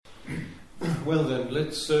Well then,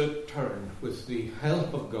 let's turn with the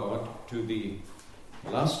help of God to the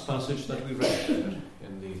last passage that we read there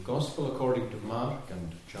in the Gospel according to Mark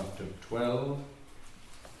and chapter 12.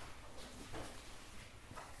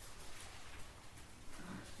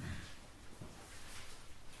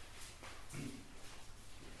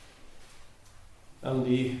 And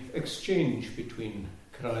the exchange between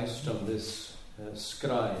Christ and this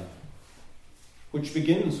scribe, which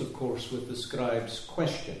begins, of course, with the scribe's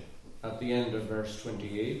question at the end of verse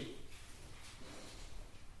 28.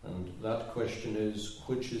 And that question is,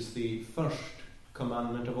 which is the first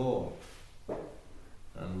commandment of all?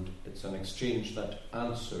 And it's an exchange that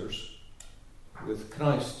answers with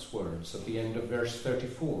Christ's words at the end of verse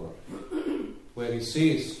 34, where he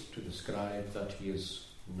says to the scribe that he is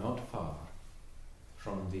not far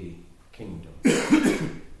from the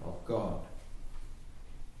kingdom of God.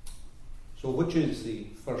 So which is the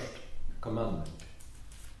first commandment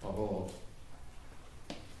of all?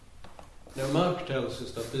 Now Mark tells us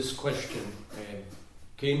that this question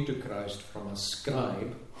came to Christ from a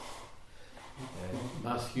scribe.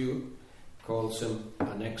 Matthew calls him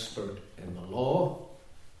an expert in the law,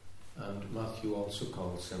 and Matthew also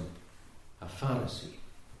calls him a Pharisee.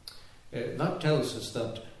 That tells us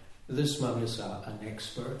that this man is an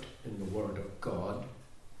expert in the Word of God.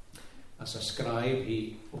 As a scribe,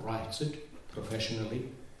 he writes it professionally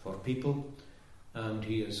for people, and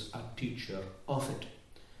he is a teacher of it.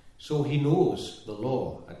 So he knows the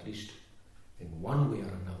law, at least in one way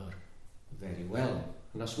or another, very well.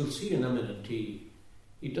 And as we'll see in a minute, he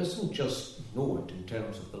doesn't just know it in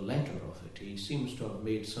terms of the letter of it. He seems to have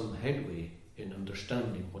made some headway in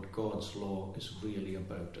understanding what God's law is really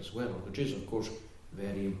about as well, which is, of course,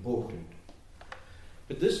 very important.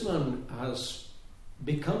 But this man has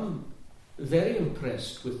become very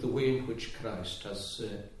impressed with the way in which Christ has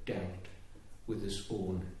dealt with his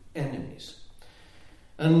own enemies.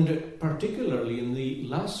 And particularly in the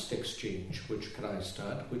last exchange which Christ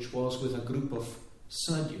had, which was with a group of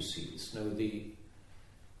Sadducees. Now the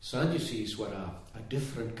Sadducees were a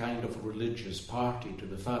different kind of religious party to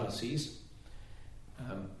the Pharisees,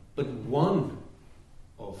 but one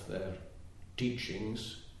of their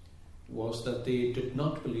teachings was that they did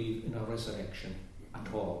not believe in a resurrection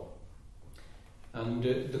at all. And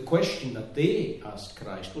the question that they asked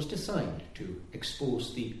Christ was designed to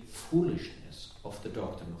expose the foolishness of the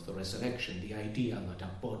doctrine of the resurrection, the idea that a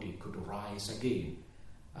body could rise again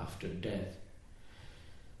after death.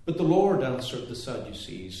 But the Lord answered the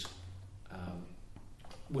Sadducees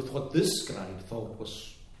with what this scribe thought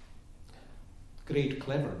was great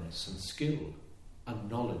cleverness and skill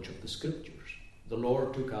and knowledge of the Scriptures. The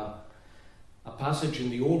Lord took a passage in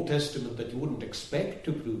the Old Testament that you wouldn't expect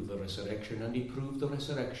to prove the resurrection, and he proved the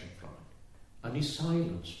resurrection from it. And he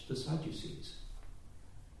silenced the Sadducees.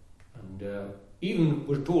 And even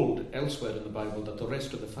we're told elsewhere in the Bible that the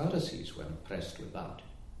rest of the Pharisees were impressed with that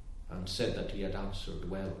and said that he had answered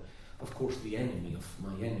well. Of course, the enemy of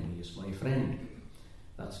my enemy is my friend.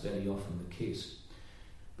 That's very often the case.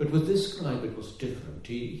 But with this scribe it was different.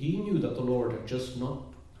 He knew that the Lord had just not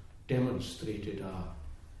demonstrated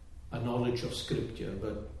a knowledge of Scripture,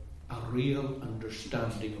 but a real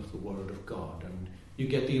understanding of the Word of God. And you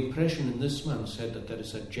get the impression in this man said that there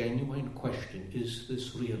is a genuine question: is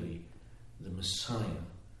this really the Messiah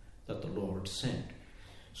that the Lord sent?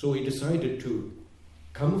 So he decided to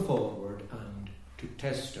come forward and to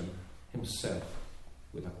test him himself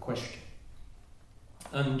with a question.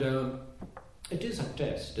 And it is a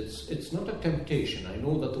test. It's not a temptation. I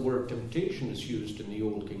know that the word temptation is used in the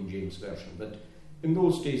Old King James Version, but in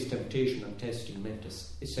those days temptation and testing meant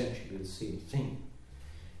essentially the same thing.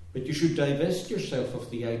 But you should divest yourself of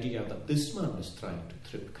the idea that this man is trying to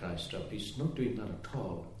trip Christ up. He's not doing that at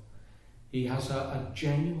all. He has a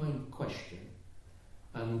genuine question.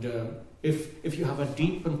 And if you have a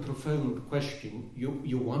deep and profound question,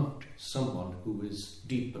 you want someone who is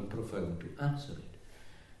deep and profound to answer it.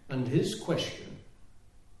 And his question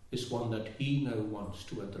is one that he now wants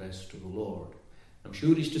to address to the Lord. I'm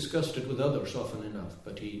sure he's discussed it with others often enough,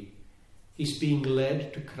 but he's being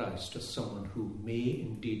led to Christ as someone who may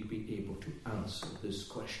indeed be able to answer this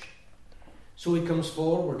question. So he comes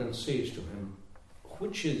forward and says to him,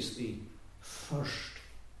 which is the first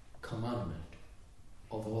commandment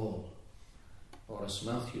of all? Or as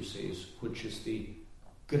Matthew says, which is the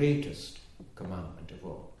greatest commandment of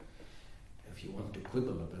all? If you want to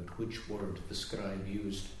quibble about which word the scribe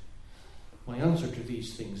used, my answer to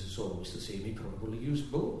these things is always the same. He probably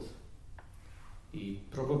used both. He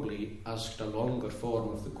probably asked a longer form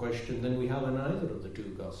of the question than we have in either of the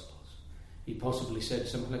two Gospels. He possibly said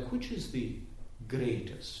something like, which is the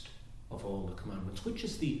greatest of all the commandments? Which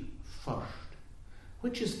is the first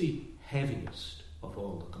which is the heaviest of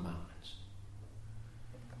all the commandments?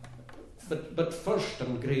 But first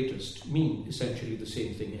and greatest mean essentially the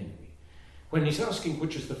same thing anyway. When he's asking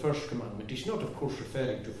which is the first commandment, he's not, of course,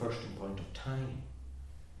 referring to first in point of time.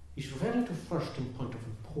 He's referring to first in point of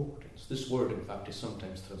importance. This word, in fact, is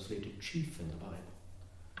sometimes translated chief in the Bible.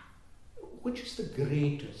 Which is the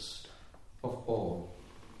greatest of all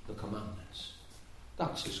the commandments?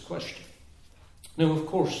 That's his question. Now, of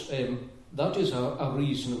course, that is a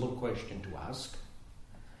reasonable question to ask.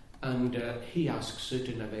 And he asks it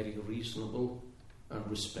in a very reasonable and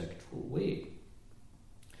respectful way.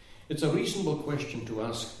 It's a reasonable question to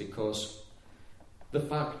ask because the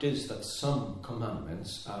fact is that some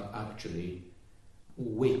commandments are actually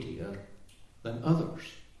weightier than others.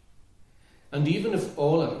 And even if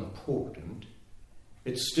all are important,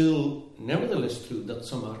 it's still nevertheless true that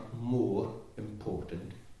some are more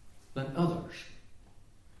important than others.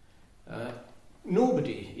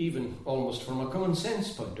 Nobody, even almost from a common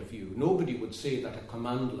sense point of view, nobody would say that a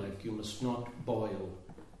command like you must not boil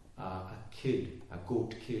a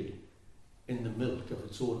goat kid, in the milk of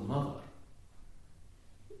its own mother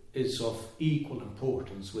is of equal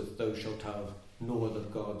importance with thou shalt have no other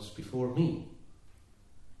gods before me.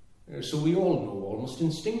 So we all know almost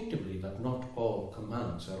instinctively that not all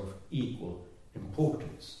commands are of equal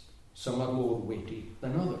importance. Some are more weighty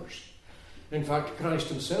than others. In fact, Christ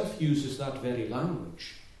himself uses that very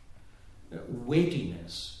language,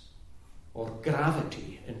 weightiness or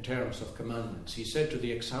gravity in terms of commandments. He said to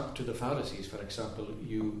the Pharisees, for example,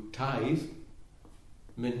 you tithe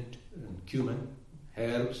mint and cumin,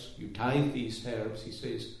 herbs, you tithe these herbs, he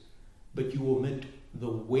says, but you omit the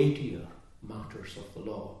weightier matters of the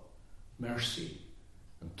law, mercy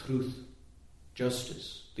and truth,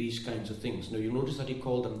 justice, these kinds of things. Now you notice that he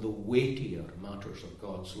called them the weightier matters of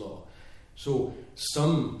God's law. So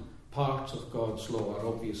some parts of God's law are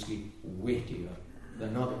obviously weightier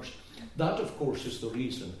than others. That, of course, is the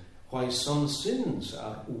reason why some sins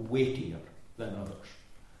are weightier than others.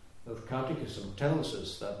 Our catechism tells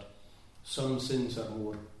us that some sins are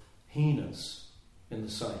more heinous in the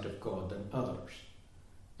sight of God than others.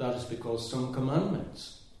 That is because some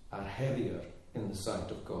commandments are heavier in the sight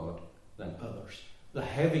of God than others. The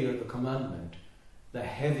heavier the commandment, the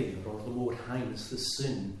heavier or the more heinous the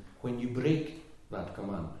sin when you break that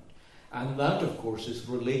commandment. And that, of course, is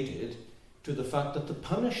related to the fact that the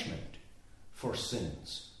punishment for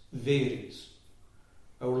sins varies.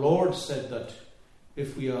 Our Lord said that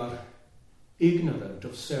if we are ignorant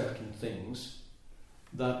of certain things,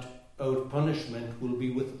 that our punishment will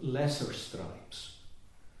be with lesser stripes.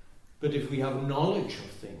 But if we have knowledge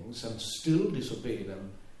of things and still disobey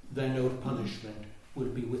them, then our punishment will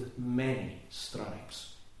be with many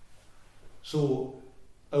stripes. So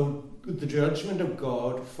the judgment of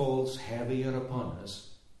God falls heavier upon us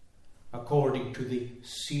according to the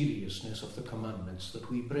seriousness of the commandments that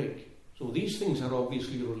we break. So these things are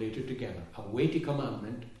obviously related together. A weighty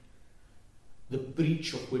commandment, the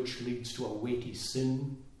breach of which leads to a weighty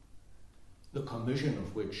sin, the commission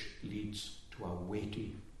of which leads to a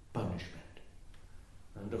weighty punishment.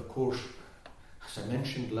 And of course, as I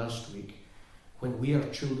mentioned last week, when we are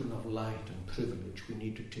children of light and privilege, we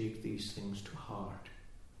need to take these things to heart.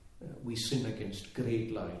 We sin against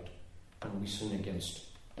great light and we sin against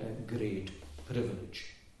great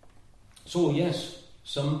privilege. So yes,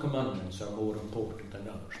 some commandments are more important than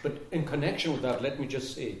others. But in connection with that, let me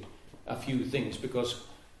just say a few things, because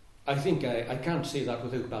I think I can't say that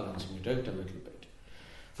without balancing it out a little bit.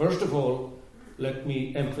 First of all, let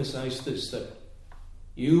me emphasize this, that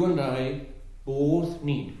you and I both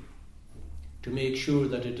need to make sure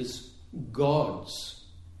that it is God's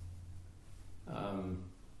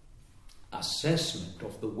assessment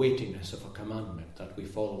of the weightiness of a commandment that we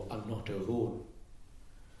follow and not our own.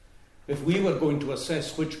 If we were going to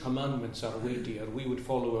assess which commandments are weightier, we would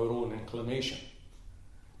follow our own inclination.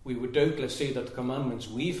 We would doubtless say that the commandments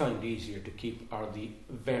we find easier to keep are the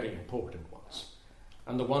very important ones,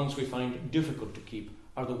 and the ones we find difficult to keep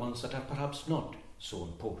are the ones that are perhaps not so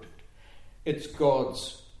important. It's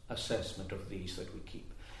God's assessment of these that we keep.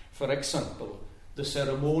 For example, the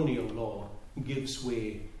ceremonial law gives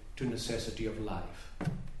way to necessity of life.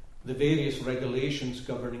 The various regulations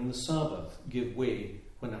governing the Sabbath give way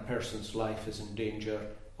when a person's life is in danger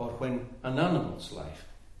or when an animal's life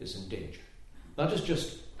is in danger. That is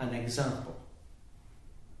just an example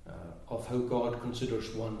of how God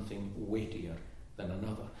considers one thing weightier than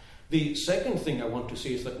another. The second thing I want to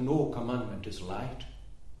say is that no commandment is light.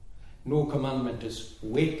 No commandment is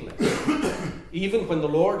weightless. Even when the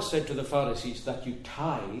Lord said to the Pharisees that you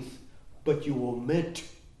tithe, but you omit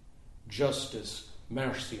justice,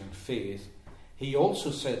 mercy, and faith, he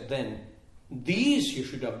also said then, these you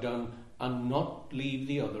should have done and not leave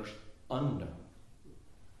the others undone.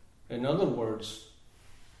 In other words,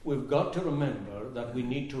 we've got to remember that we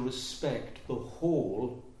need to respect the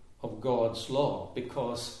whole of God's law,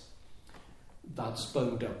 because that's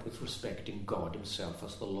bound up with respecting God himself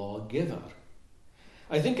as the lawgiver.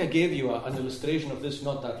 I think I gave you an illustration of this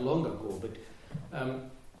not that long ago, but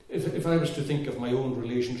if I was to think of my own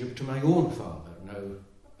relationship to my own father, now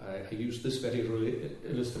I use this very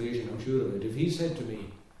illustration, I'm sure of it. If he said to me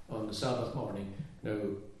on the Sabbath morning, now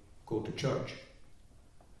go to church.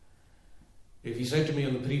 If he said to me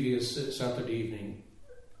on the previous Saturday evening,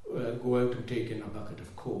 go out and take in a bucket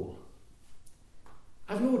of coal,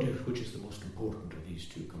 I've no doubt which is the most important of these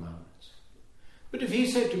two commandments. But if he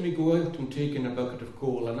said to me, go out and take in a bucket of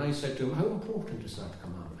coal, and I said to him, how important is that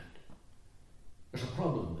commandment? There's a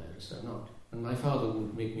problem there, is there not? And my father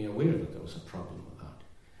wouldn't make me aware that there was a problem with that.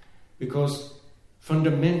 Because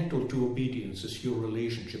fundamental to obedience is your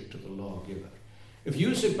relationship to the lawgiver. If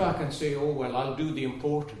you sit back and say, oh, well, I'll do the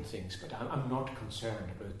important things, but I'm not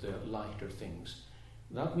concerned about the lighter things,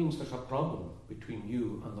 that means there's a problem between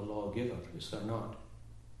you and the lawgiver, is there not?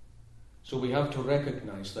 So we have to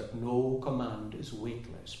recognize that no command is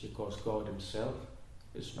weightless, because God himself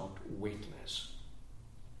is not weightless.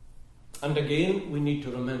 And again, we need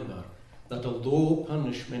to remember that although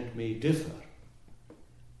punishment may differ,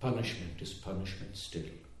 punishment is punishment still.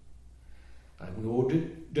 I've no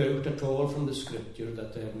doubt at all from the scripture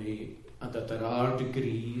that there are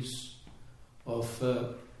degrees of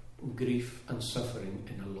grief and suffering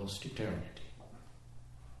in a lost eternity.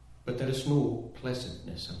 But there is no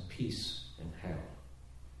pleasantness and peace in hell.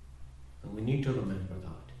 And we need to remember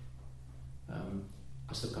that.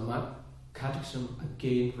 As the Catechism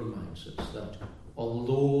again reminds us that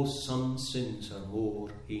although some sins are more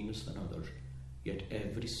heinous than others, yet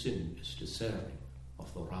every sin is deserving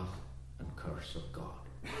of the wrath and curse of God.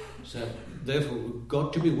 So therefore we've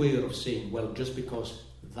got to beware of saying, well, just because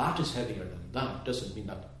that is heavier than that doesn't mean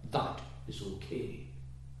that that is okay.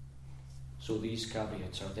 So these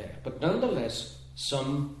caveats are there. But nonetheless,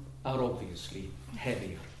 some are obviously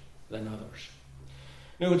heavier than others.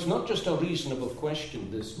 Now, it's not just a reasonable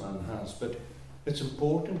question this man has, but it's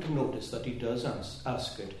important to notice that he does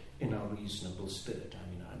ask it in a reasonable spirit. I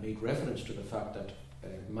mean, I made reference to the fact that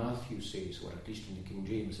Matthew says, or at least in the King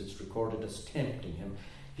James, it's recorded as tempting him.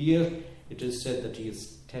 Here, it is said that he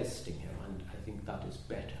is testing him, and I think that is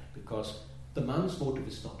better, because the man's motive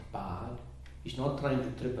is not bad. He's not trying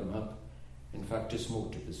to trip him up. In fact, his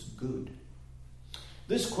motive is good.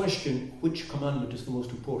 This question, which commandment is the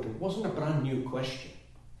most important, wasn't a brand new question.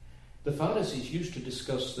 The Pharisees used to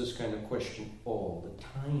discuss this kind of question all the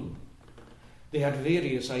time. They had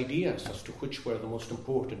various ideas as to which were the most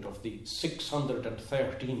important of the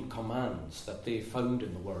 613 commands that they found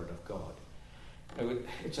in the Word of God. Now,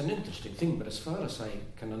 it's an interesting thing, but as far as I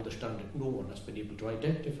can understand it, no one has been able to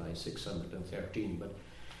identify 613. But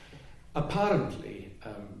apparently,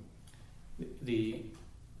 the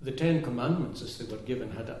 10 Commandments, as they were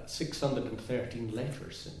given, had 613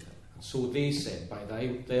 letters in them. And so they said, by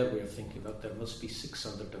their way of thinking, that there must be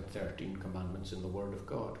 613 commandments in the Word of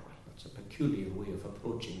God. Well, that's a peculiar way of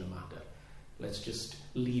approaching the matter. Let's just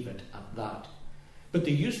leave it at that. But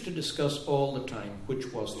they used to discuss all the time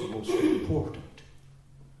which was the most important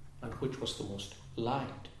and which was the most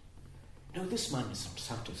liked. Now, this man isn't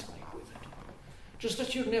satisfied with it. Just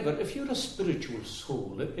that if you're a spiritual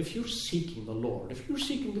soul, if you're seeking the Lord, if you're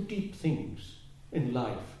seeking the deep things in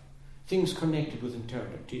life, things connected with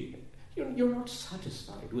eternity, you're not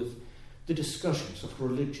satisfied with the discussions of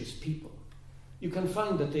religious people. You can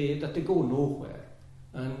find that they go nowhere,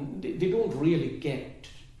 and they don't really get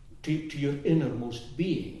to your innermost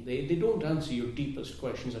being. They don't answer your deepest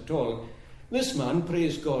questions at all. This man,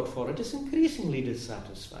 praise God for it, is increasingly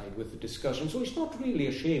dissatisfied with the discussion, so he's not really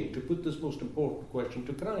ashamed to put this most important question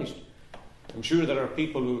to Christ. I'm sure there are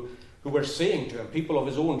people who were saying to him, people of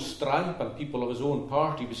his own stripe and people of his own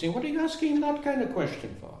party, were saying, what are you asking him that kind of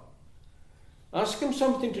question for? Ask him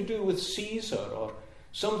something to do with Caesar, or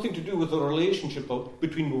something to do with the relationship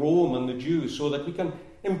between Rome and the Jews, so that we can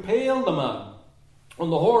impale the man on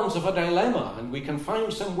the horns of a dilemma, and we can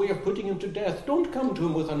find some way of putting him to death. Don't come to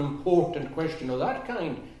him with an important question of that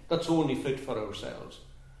kind that's only fit for ourselves.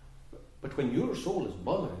 But when your soul is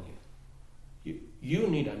bothering you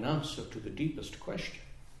need an answer to the deepest question,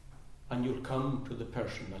 and you'll come to the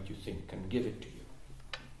person that you think can give it to you.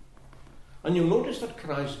 And you'll notice that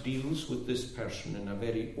Christ deals with this person in a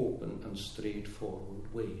very open and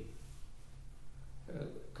straightforward way.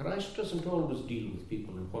 Christ doesn't always deal with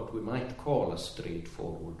people in what we might call a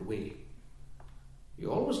straightforward way. He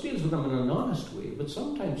always deals with them in an honest way, but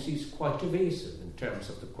sometimes he's quite evasive in terms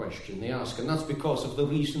of the question they ask, and that's because of the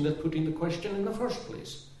reason they're putting the question in the first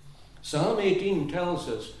place. Psalm 18 tells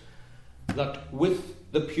us that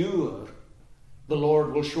with the pure, the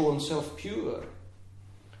Lord will show himself pure,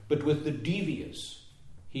 but with the devious,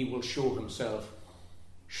 he will show himself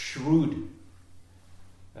shrewd.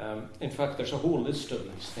 In fact, there's a whole list of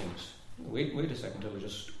these things. Wait a second, I'll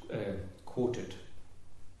just quote it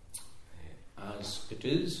as it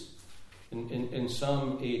is in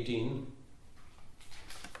Psalm 18.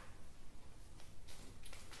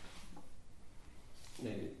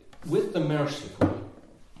 With the merciful,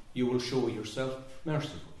 you will show yourself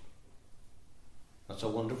merciful. That's a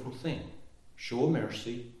wonderful thing. Show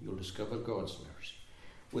mercy, you'll discover God's mercy.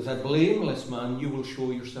 With a blameless man, you will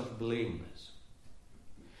show yourself blameless.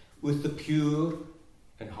 With the pure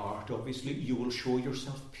in heart, obviously, you will show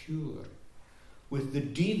yourself pure. With the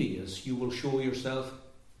devious, you will show yourself,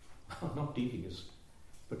 not devious,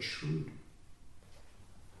 but shrewd.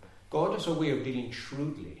 God has a way of dealing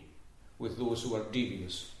shrewdly with those who are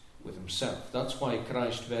devious with himself. That's why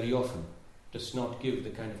Christ very often does not give the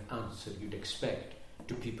kind of answer you'd expect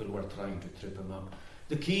to people who are trying to trip him up.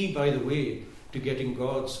 The key, by the way, to getting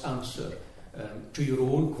God's answer to your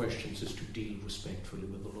own questions is to deal respectfully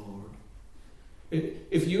with the Lord.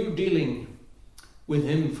 If you're dealing with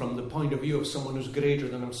him from the point of view of someone who's greater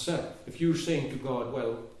than himself, if you're saying to God,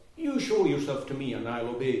 well, you show yourself to me and I'll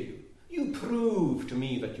obey you. You prove to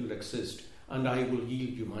me that you'll exist and I will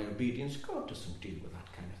yield you my obedience. God doesn't deal with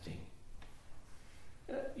that kind of thing.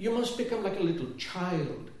 You must become like a little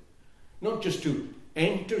child, not just to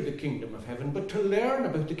enter the kingdom of heaven, but to learn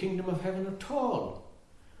about the kingdom of heaven at all.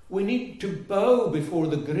 We need to bow before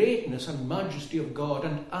the greatness and majesty of God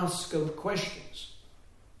and ask our questions.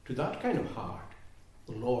 To that kind of heart,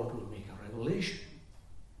 the Lord will make a revelation.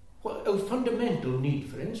 Well, our fundamental need,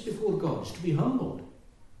 friends, before God is to be humbled.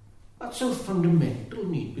 That's our fundamental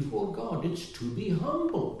need before God. It's to be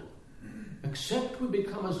humbled. Except we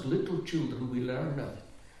become as little children, we learn of it.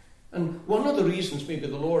 And one of the reasons maybe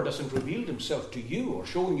the Lord hasn't revealed himself to you or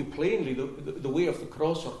shown you plainly the way of the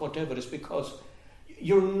cross or whatever is because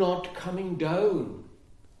you're not coming down.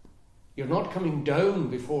 You're not coming down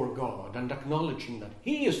before God and acknowledging that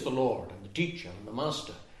he is the Lord and the teacher and the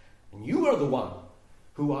master. And you are the one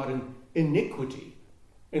who are in iniquity,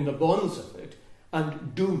 in the bonds of it,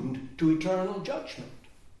 and doomed to eternal judgment.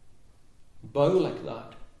 Bow like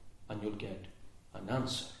that and you'll get an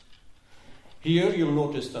answer. Here you'll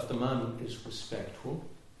notice that the man is respectful.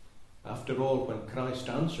 After all, when Christ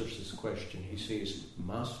answers his question, he says,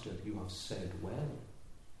 Master, you have said well.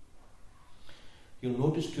 You'll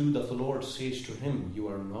notice too that the Lord says to him, you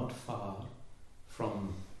are not far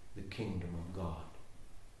from the kingdom of God.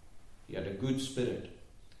 He had a good spirit.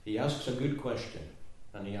 He asks a good question,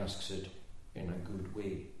 and he asks it in a good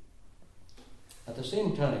way. At the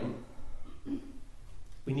same time,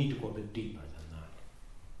 we need to go a bit deeper than that.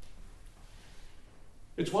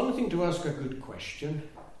 It's one thing to ask a good question.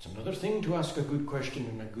 It's another thing to ask a good question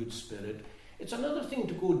in a good spirit. It's another thing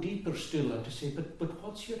to go deeper still and to say, but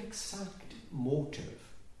what's your exact motive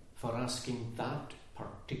for asking that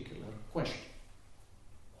particular question?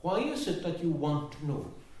 Why is it that you want to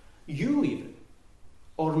know? You even,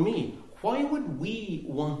 or me, why would we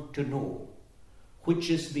want to know which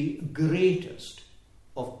is the greatest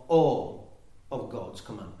of all of God's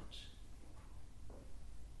commandments?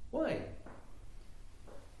 Why?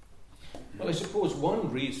 Well, I suppose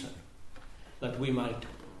one reason that we might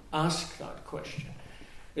ask that question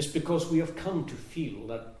is because we have come to feel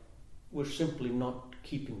that we're simply not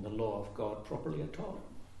keeping the law of God properly at all.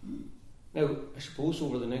 Now, I suppose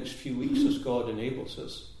over the next few weeks, as God enables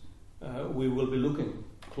us, we will be looking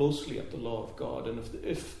closely at the law of God. And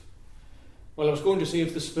I was going to say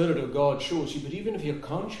if the Spirit of God shows you, but even if your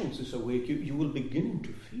conscience is awake, you will begin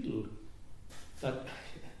to feel that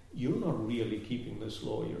you're not really keeping this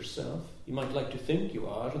law yourself. You might like to think you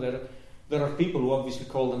are. There are people who obviously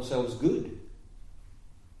call themselves good.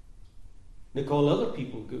 They call other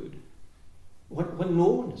people good. When no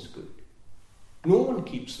one is good. No one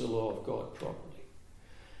keeps the law of God properly.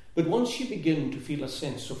 But once you begin to feel a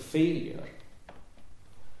sense of failure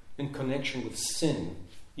in connection with sin,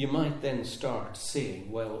 you might then start saying,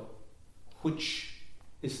 well, which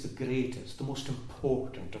is the greatest, the most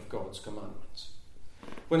important of God's commandments?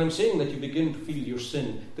 When I'm saying that you begin to feel your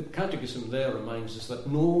sin, the Catechism there reminds us that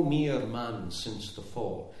no mere man since the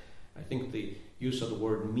fall. I think the use of the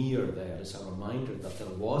word mere there is a reminder that there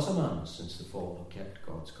was a man since the fall who kept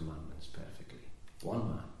God's commandments perfectly. One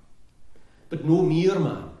man. But no mere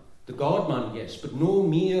man. The God-man, yes, but no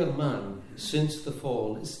mere man since the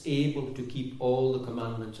fall, is able to keep all the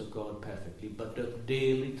commandments of God perfectly, but doth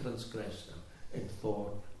daily transgress them in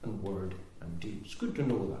thought and word and deed. It's good to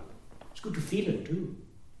know that. It's good to feel it too.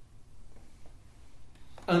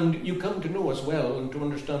 And you come to know as well and to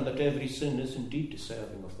understand that every sin is indeed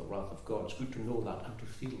deserving of the wrath of God. It's good to know that and to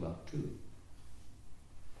feel that too.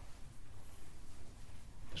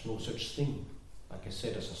 There's no such thing, like I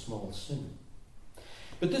said, as a small sin.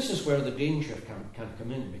 But this is where the danger can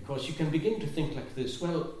come in, because you can begin to think like this: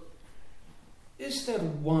 well, is there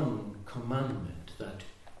one commandment that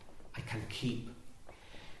I can keep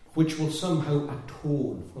which will somehow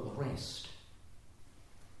atone for the rest?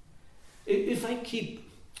 If I keep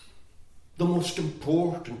the most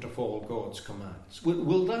important of all God's commands,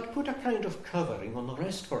 will that put a kind of covering on the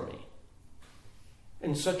rest for me,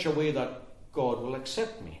 in such a way that God will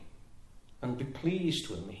accept me and be pleased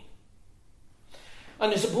with me?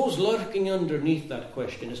 And I suppose lurking underneath that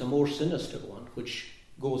question is a more sinister one, which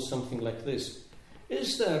goes something like this: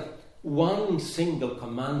 is there one single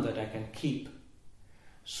command that I can keep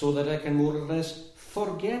so that I can more or less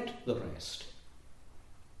forget the rest?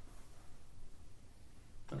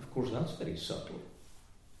 And of course that's very subtle.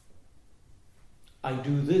 I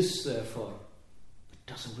do this, therefore it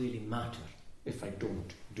doesn't really matter if I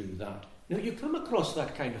don't do that. Now you come across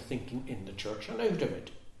that kind of thinking in the church and out of it.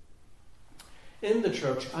 In the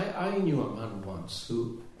church, I knew a man once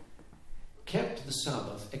who kept the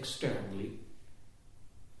Sabbath externally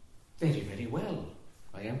very, very well.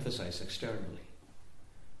 I emphasize externally.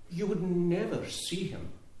 You would never see him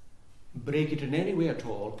break it in any way at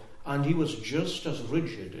all, and he was just as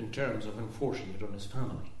rigid in terms of enforcing it on his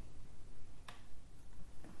family.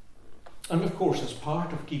 And of course, as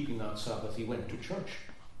part of keeping that Sabbath, he went to church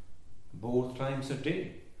both times a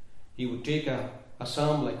day. He would take a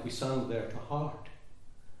psalm like we sang there to heart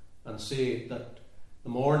and say that the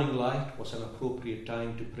morning light was an appropriate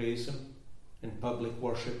time to praise him in public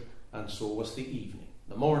worship, and so was the evening,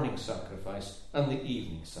 the morning sacrifice and the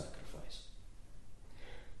evening sacrifice.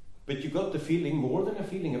 But you got the feeling, more than a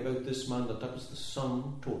feeling about this man, that was the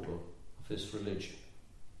sum total of his religion.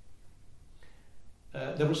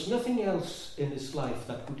 There was nothing else in his life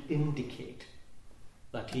that would indicate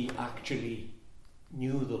that he actually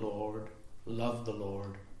knew the Lord, loved the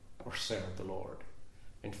Lord, or served the Lord.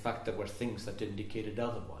 In fact, there were things that indicated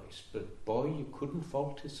otherwise, but boy, you couldn't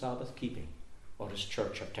fault his Sabbath keeping or his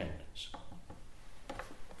church attendance.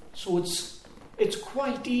 So it's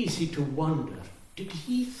quite easy to wonder, did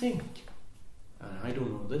he think, and I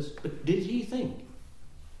don't know this, but did he think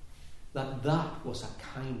that that was a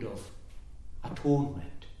kind of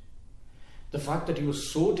atonement? The fact that he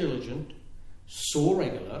was so diligent, so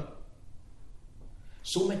regular,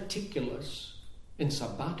 so meticulous in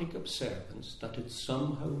sabbatic observance, that it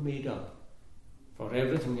somehow made up for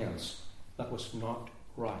everything else that was not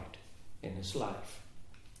right in his life.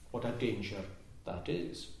 What a danger that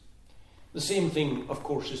is. The same thing, of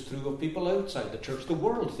course, is true of people outside the church. The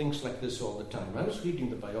world thinks like this all the time. I was reading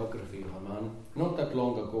the biography of a man not that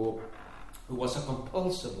long ago who was a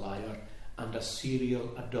compulsive liar and a serial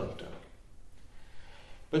adulterer.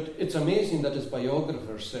 But it's amazing that his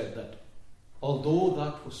biographer said that although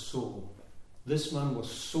that was so, this man was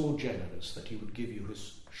so generous that he would give you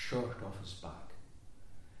his shirt off his back.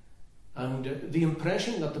 And the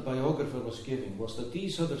impression that the biographer was giving was that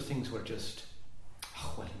these other things were just,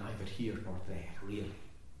 neither here nor there, really.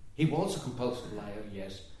 He was a compulsive liar,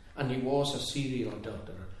 yes, and he was a serial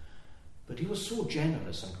adulterer, but he was so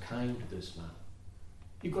generous and kind to this man.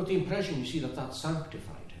 You got the impression, you see, that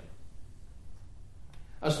sanctified him.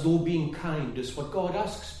 As though being kind is what God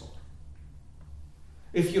asks for.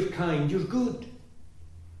 If you're kind, you're good.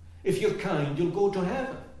 If you're kind, you'll go to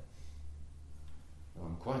heaven. Now,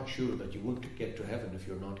 I'm quite sure that you won't get to heaven if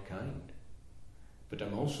you're not kind. But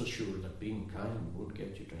I'm also sure that being kind won't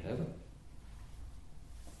get you to heaven.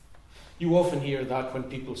 You often hear that when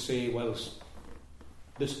people say, well,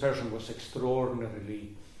 this person was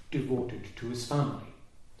extraordinarily devoted to his family.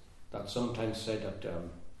 That's sometimes said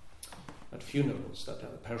at funerals, that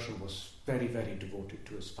a person was very, very devoted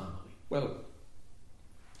to his family. Well,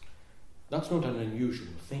 that's not an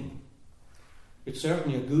unusual thing. It's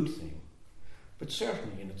certainly a good thing, but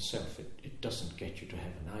certainly in itself it doesn't get you to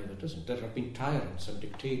heaven either, doesn't it? There have been tyrants and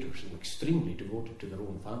dictators who were extremely devoted to their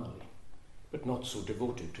own family, but not so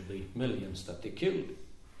devoted to the millions that they killed.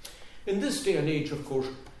 In this day and age, of course,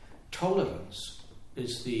 tolerance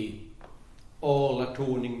is the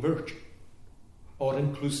all-atoning virtue, or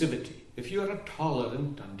inclusivity. If you're a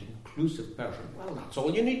tolerant and inclusive person, well, that's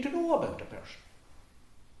all you need to know about a person.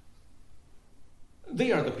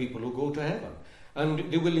 They are the people who go to heaven.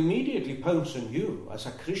 And they will immediately pounce on you as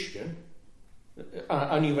a Christian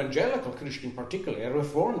an evangelical Christian particularly, a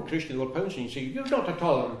reformed Christian will pounce on you and say, you're not a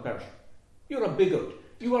tolerant person. You're a bigot.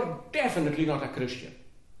 You are definitely not a Christian.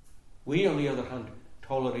 We, on the other hand,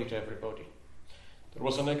 tolerate everybody. There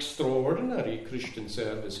was an extraordinary Christian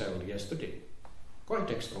service held yesterday. Quite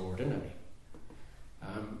extraordinary.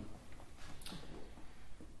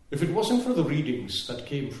 If it wasn't for the readings that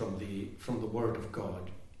came from the Word of God,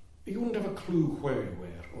 you wouldn't have a clue where you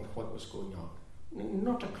were or what was going on.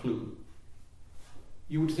 Not a clue.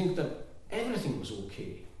 You would think that everything was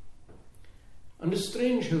okay. And it's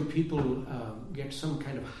strange how people get some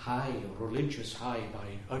kind of high or religious high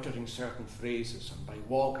by uttering certain phrases and by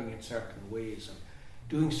walking in certain ways and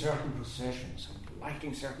doing certain processions and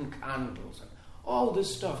lighting certain candles and all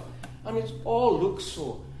this stuff. And it all looks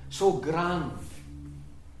so grand.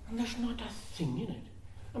 And there's not a thing in it.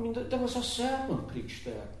 I mean, there was a sermon preached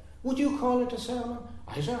there. Would you call it a sermon?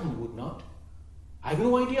 I certainly would not. I have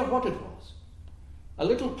no idea what it was. A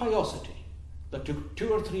little piosity that took 2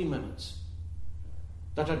 or 3 minutes,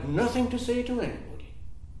 that had nothing to say to anybody.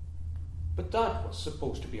 But that was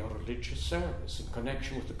supposed to be our religious service in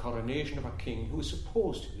connection with the coronation of a king who was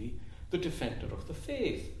supposed to be the defender of the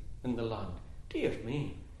faith in the land. Dear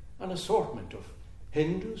me, an assortment of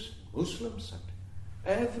Hindus, Muslims, and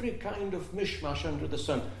every kind of mishmash under the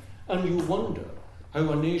sun. And you wonder how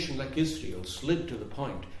a nation like Israel slid to the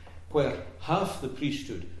point where half the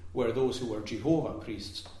priesthood were those who were Jehovah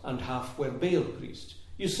priests and half were Baal priests.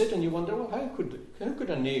 You sit and you wonder, well, how could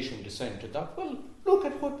a nation descend to that? Well, look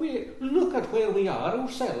at where we are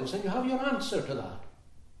ourselves, and you have your answer to that.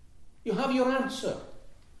 You have your answer.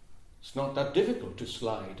 It's not that difficult to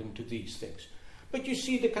slide into these things. But you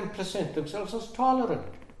see, they can present themselves as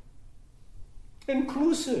tolerant,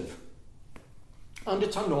 inclusive, and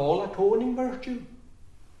it's an all-atoning virtue.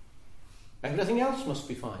 Everything else must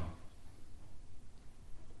be fine.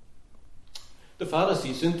 The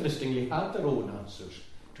Pharisees, interestingly, had their own answers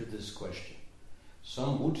to this question.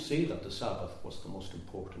 Some would say that the Sabbath was the most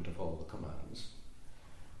important of all the commands.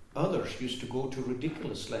 Others used to go to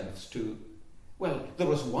ridiculous lengths to, well, there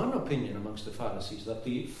was one opinion amongst the Pharisees that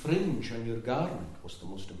the fringe on your garment was the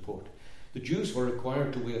most important. The Jews were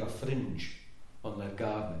required to wear a fringe on their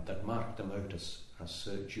garment that marked them out as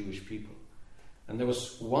Jewish people. And there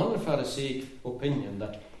was one Pharisaic opinion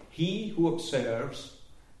that he who observes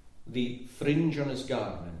the fringe on his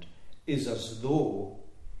garment is as though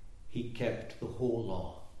he kept the whole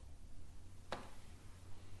law.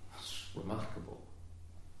 That's remarkable.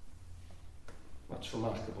 That's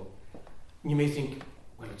remarkable. You may think,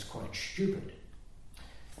 well, it's quite stupid.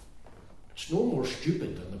 It's no more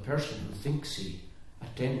stupid than the person who thinks he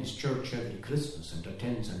attends church every Christmas and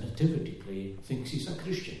attends a nativity play thinks he's a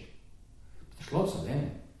Christian. There's lots of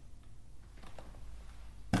them.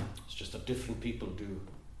 It's just that different people do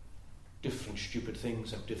different stupid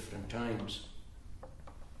things at different times.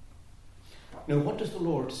 Now, what does the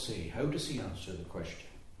Lord say? How does he answer the question?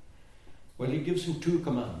 Well, he gives him 2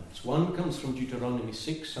 commandments. One comes from Deuteronomy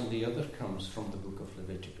 6 and the other comes from the book of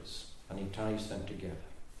Leviticus, and he ties them together.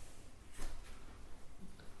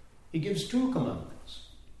 He gives 2 commandments.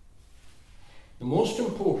 The most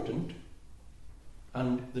important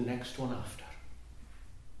and the next one after.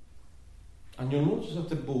 And you'll notice that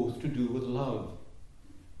they're both to do with love.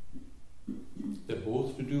 They're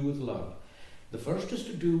both to do with love. The first is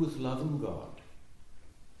to do with loving God.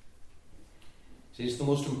 It says the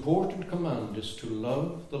most important command is to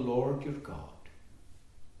love the Lord your God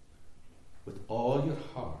with all your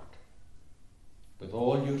heart, with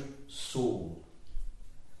all your soul,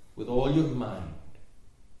 with all your mind,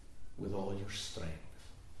 with all your strength.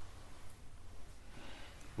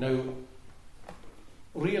 Now,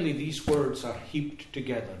 really these words are heaped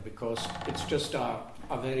together because it's just a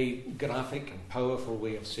very graphic and powerful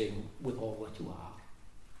way of saying with all that you are,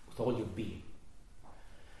 with all your being.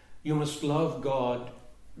 You must love God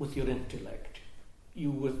with your intellect.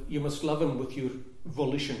 You must love him with your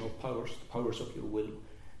volitional powers, the powers of your will.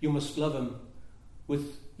 You must love him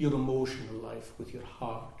with your emotional life, with your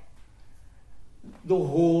heart. The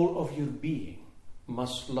whole of your being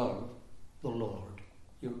must love the Lord,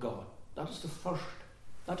 your God. That is the first,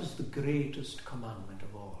 that is the greatest commandment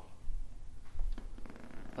of all.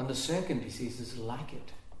 And the second, he says, is like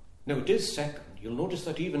it. Now, it is second. You'll notice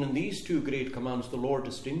that even in these 2 great commands, the Lord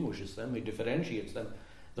distinguishes them, he differentiates them.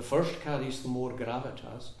 The first carries the more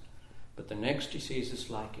gravitas, but the next, he says, is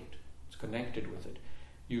like it. It's connected with it.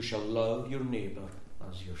 You shall love your neighbour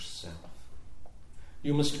as yourself.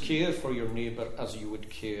 You must care for your neighbour as you would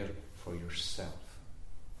care for yourself.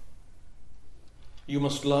 You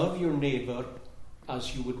must love your neighbour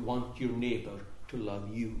as you would want your neighbour to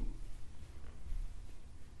love you.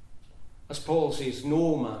 As Paul says,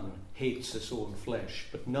 no man hates his own flesh,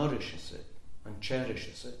 but nourishes it and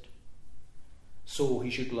cherishes it. So he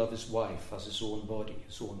should love his wife as his own body,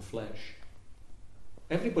 his own flesh.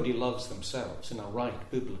 Everybody loves themselves in a right,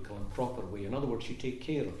 biblical and proper way. In other words, you take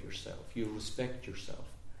care of yourself. You respect yourself.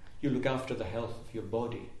 You look after the health of your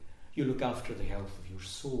body. You look after the health of your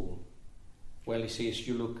soul. Well, he says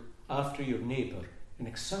you look after your neighbour in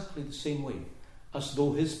exactly the same way, as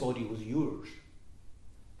though his body was yours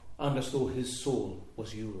and as though his soul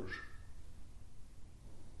was yours.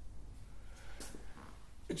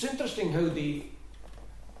 It's interesting how the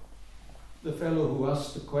fellow who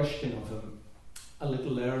asked the question of him a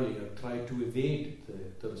little earlier tried to evade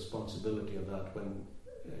the responsibility of that when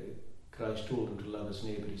Christ told him to love his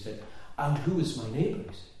neighbour. He said, "And who is my neighbour?"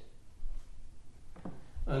 he said.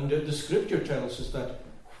 And the scripture tells us that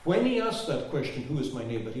when he asked that question, who is my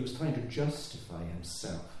neighbour, he was trying to justify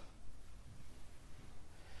himself.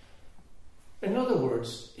 In other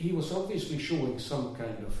words, he was obviously showing some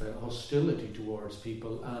kind of hostility towards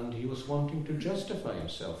people, and he was wanting to justify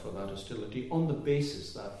himself for that hostility on the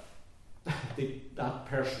basis that that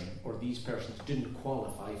person or these persons didn't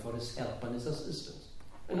qualify for his help and his assistance.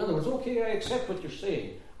 In other words, okay, I accept what you're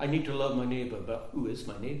saying. I need to love my neighbour, but who is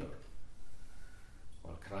my neighbour?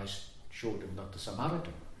 Well, Christ showed him that the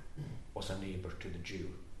Samaritan was a neighbour to the Jew.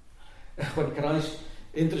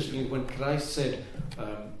 Interestingly, when Christ said,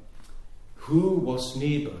 who was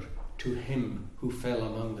neighbour to him who fell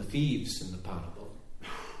among the thieves in the parable,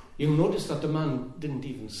 you'll notice that the man didn't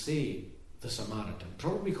even say the Samaritan,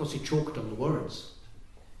 probably because he choked on the words.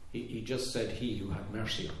 He just said he who had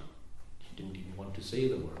mercy on him. He didn't even want to say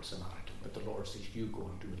the word Samaritan, but the Lord says, you go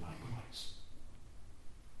and do likewise.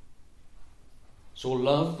 So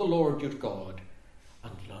love the Lord your God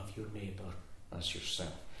and love your neighbour as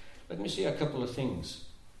yourself. Let me say a couple of things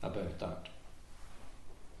about that.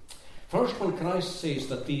 First, when Christ says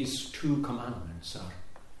that these 2 commandments are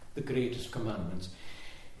the greatest commandments,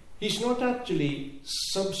 he's not actually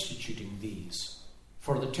substituting these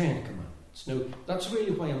for the 10 commandments. Now, that's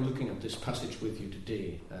really why I'm looking at this passage with you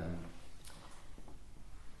today.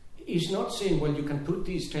 He's not saying, well, you can put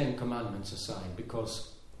these 10 commandments aside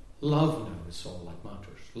because love now is all that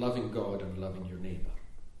matters. Loving God and loving your neighbour.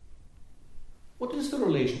 What is the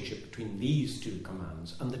relationship between these 2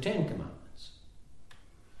 commands and the 10 commandments?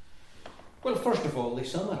 Well, first of all, they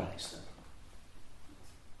summarise them.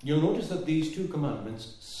 You'll notice that these 2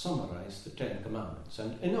 commandments summarise the 10 commandments.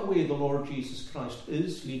 And in a way, the Lord Jesus Christ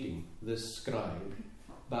is leading this scribe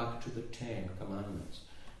back to the 10 commandments.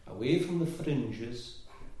 Away from the fringes,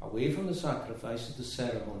 away from the sacrifices, the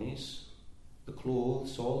ceremonies, the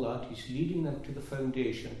clothes, all that. He's leading them to the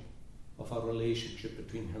foundation of a relationship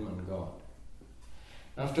between him and God.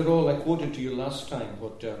 After all, I quoted to you last time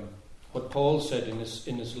what Paul said in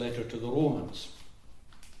his letter to the Romans,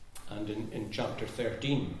 and in chapter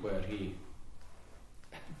 13, where he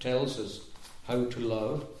tells us how to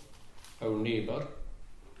love our neighbour.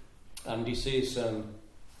 And he says,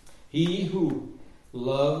 he who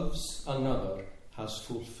loves another has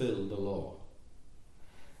fulfilled the law.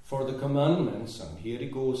 For the commandments, and here he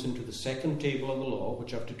goes into the second table of the law,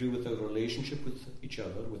 which have to do with our relationship with each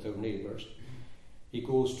other, with our neighbours. He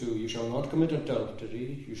goes to, you shall not commit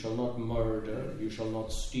adultery, you shall not murder, you shall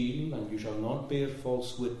not steal, and you shall not bear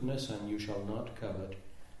false witness, and you shall not covet,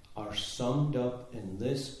 are summed up in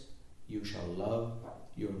this, you shall love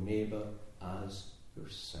your neighbour as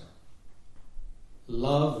yourself.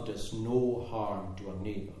 Love does no harm to a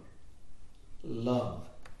neighbour. Love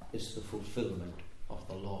is the fulfilment of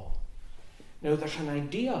the law. Now, there's an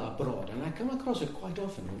idea abroad, and I come across it quite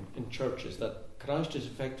often in churches, that Christ is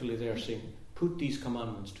effectively there saying, put these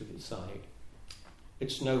commandments to the side.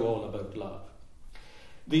 It's now all about love.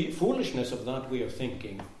 The foolishness of that way of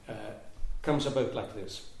thinking comes about like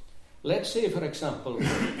this. Let's say, for example,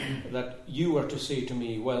 that you were to say to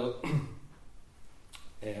me, well,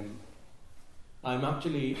 I'm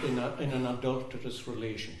actually in an adulterous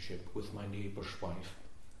relationship with my neighbour's wife,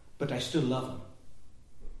 but I still love him.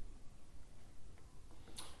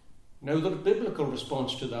 Now, the biblical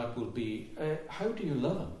response to that will be, how do you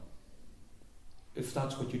love him if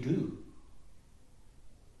that's what you do?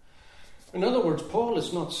 In other words, Paul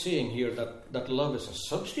is not saying here that love is a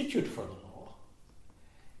substitute for the law.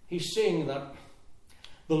 He's saying that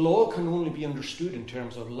the law can only be understood in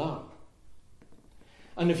terms of love.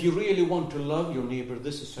 And if you really want to love your neighbour,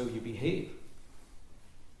 this is how you behave.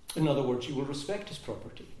 In other words, you will respect his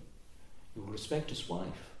property. You will respect his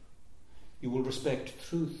wife. You will respect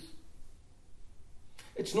truth.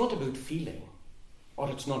 It's not about feeling, or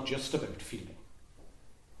it's not just about feeling.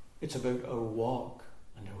 It's about our walk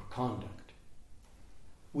and our conduct.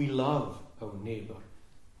 We love our neighbour.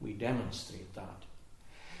 We demonstrate that.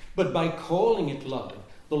 But by calling it love,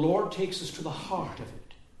 the Lord takes us to the heart of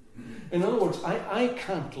it. In other words, I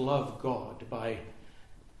can't love God by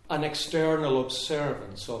an external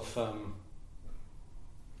observance of,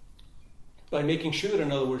 by making sure,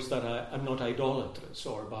 in other words, that I'm not idolatrous,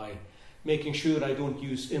 or by making sure I don't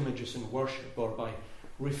use images in worship, or by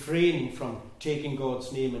refraining from taking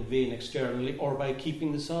God's name in vain externally, or by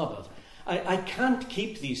keeping the Sabbath. I can't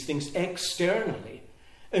keep these things externally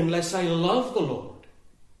unless I love the Lord.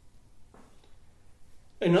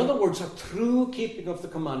 In other words, a true keeping of the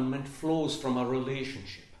commandment flows from a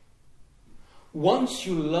relationship. Once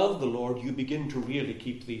you love the Lord, you begin to really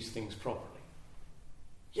keep these things properly.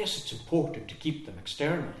 Yes, it's important to keep them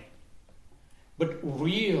externally, but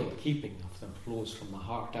real keeping of them flows from the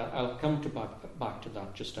heart. I'll come back to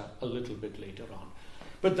that just a little bit later on.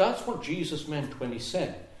 But that's what Jesus meant when he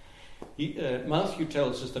said, Matthew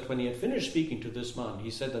tells us that when he had finished speaking to this man,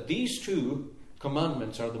 he said that these two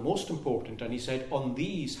commandments are the most important, and he said, on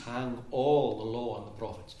these hang all the law and the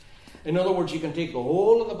prophets. In other words, you can take the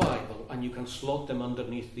whole of the Bible and you can slot them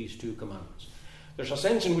underneath these two commandments. There's a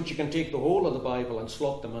sense in which you can take the whole of the Bible and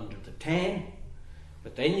slot them under the 10,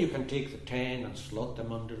 but then you can take the 10 and slot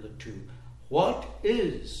them under the 2. What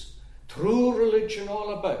is true religion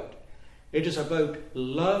all about? It is about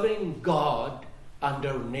loving God and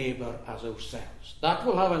our neighbour as ourselves. That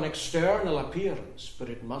will have an external appearance, but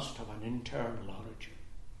it must have an internal origin.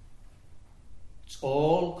 It's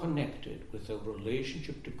all connected with our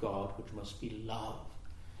relationship to God, which must be love.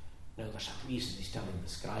 Now, there's a reason he's telling the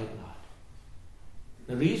scribe that.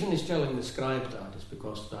 The reason he's telling the scribe that is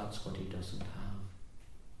because that's what he doesn't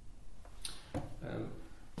have.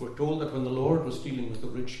 We're told that when the Lord was dealing with the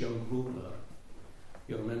rich young ruler,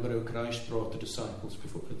 you remember how Christ brought the disciples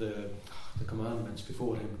before the commandments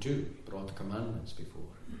before him too. He brought the commandments before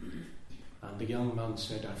him. And the young man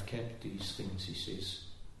said, I've kept these things, he says,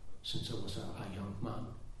 since I was a young man.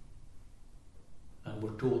 And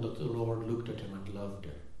we're told that the Lord looked at him and loved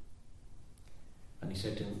him. And he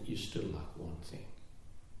said to him, you still lack one thing.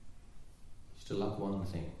 You still lack one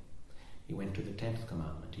thing. He went to the 10th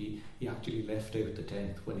commandment. He actually left out the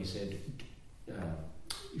 10th when he said,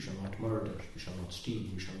 you shall not murder, you shall not steal,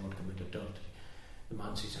 you shall not commit adultery. The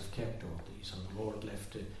man says, I've kept all these. And the Lord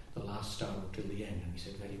left the last star till the end. And he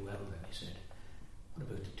said, very well then. He said, what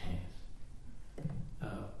about the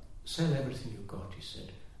 10th? Sell everything you've got, he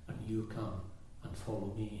said, and you come and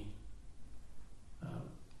follow me.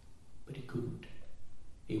 But he couldn't.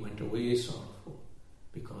 He went away sorrowful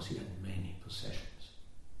because he had many possessions.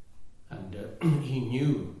 And he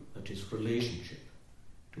knew that his relationship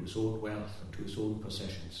to his own wealth and to his own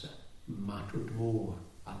possessions mattered more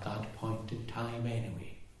at that point in time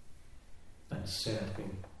anyway than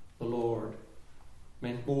serving the Lord.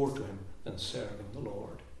 Meant more to him than serving the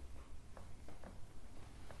Lord.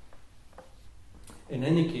 In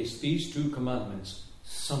any case, these two commandments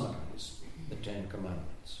summarize the 10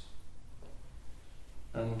 commandments.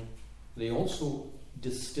 And they also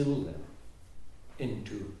distill them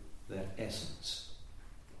into their essence,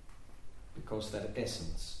 because their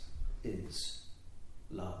essence is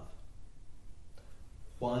love.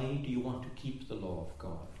 Why do you want to keep the law of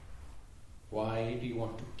God? Why do you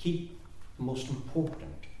want to keep the most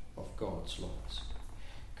important of God's laws?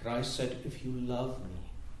 Christ said, if you love me,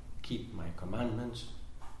 keep my commandments,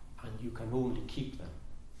 and you can only keep them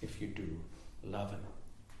if you do love him.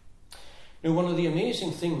 Now, one of the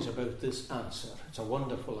amazing things about this answer, it's a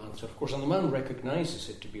wonderful answer, of course, and the man recognizes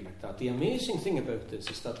it to be like that. The amazing thing about this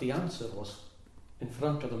is that the answer was in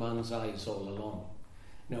front of the man's eyes all along.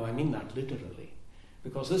 Now, I mean that literally,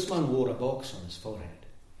 because this man wore a box on his forehead.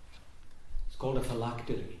 It's called a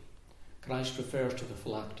phylactery. Christ refers to the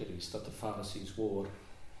phylacteries that the Pharisees wore,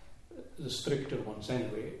 the stricter ones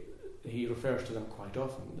anyway. He refers to them quite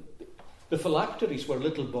often. The phylacteries were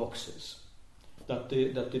little boxes that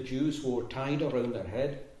the Jews wore tied around their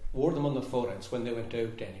head, wore them on their foreheads when they went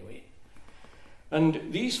out anyway.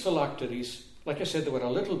 And these phylacteries, like I said, they were a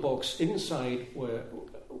little box. Inside were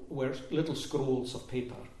little scrolls of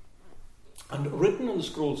paper. And written on the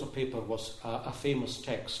scrolls of paper was a famous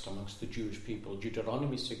text amongst the Jewish people,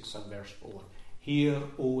 Deuteronomy 6 and verse 4. Hear,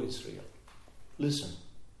 O Israel. Listen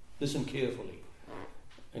carefully.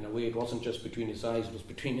 In a way, it wasn't just between his eyes, it was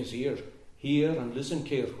between his ears. Hear and listen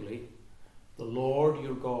carefully. The Lord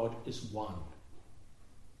your God is one.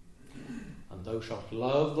 And thou shalt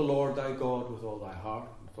love the Lord thy God with all thy heart,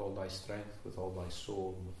 with all thy strength, with all thy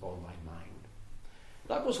soul, and with all thy mind.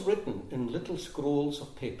 That was written in little scrolls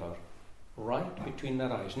of paper right between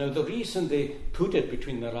their eyes. Now, the reason they put it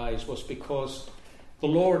between their eyes was because the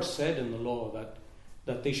Lord said in the law that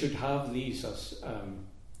that they should have these as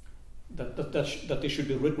that they should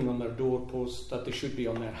be written on their doorposts, that they should be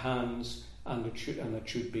on their hands, and it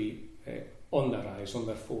should be on their eyes, on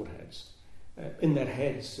their foreheads, in their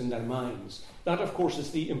heads, in their minds. That, of course,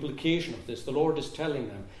 is the implication of this. The Lord is telling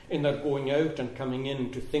them in their going out and coming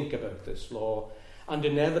in to think about this law, and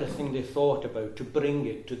in everything they thought about, to bring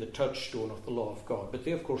it to the touchstone of the law of God. But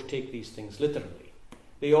they, of course, take these things literally.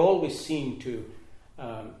 They always seem to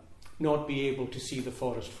not be able to see the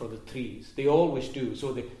forest for the trees. They always do.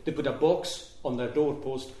 So they put a box on their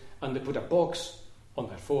doorpost, and they put a box on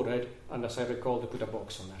their forehead, and as I recall, they put a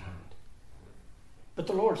box on their hand. But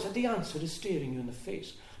the Lord said the answer is staring you in the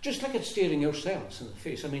face, just like it's staring ourselves in the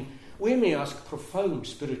face. I mean, we may ask profound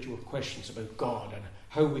spiritual questions about God and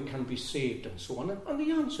how we can be saved and so on, and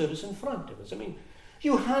the answer is in front of us. I mean,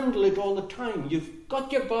 you handle it all the time. You've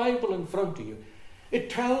got your Bible in front of you. It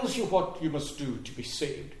tells you what you must do to be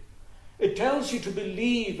saved. It tells you to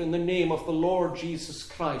believe in the name of the Lord Jesus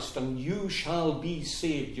Christ, and you shall be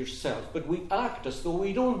saved yourself. But we act as though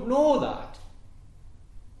we don't know that.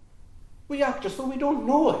 We act as though we don't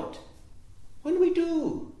know it, when we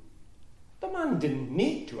do. The man didn't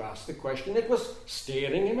need to ask the question. It was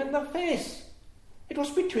staring him in the face. It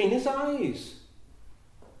was between his eyes.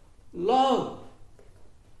 Love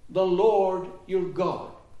the Lord your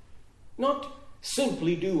God. Not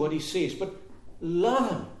simply do what he says, but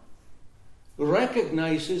love him.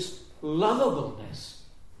 Recognize his lovableness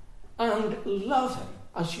and love him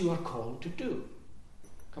as you are called to do.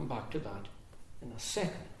 Come back to that in a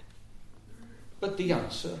second. But the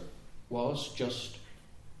answer was just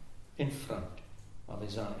in front of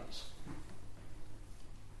his eyes.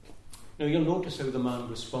 Now you'll notice how the man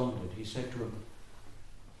responded. He said to him,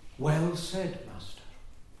 "Well said, Master.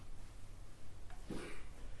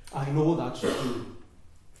 I know that's true."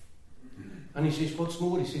 And he says, what's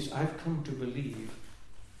more, he says, "I've come to believe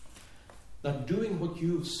that doing what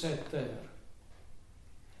you've said there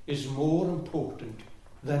is more important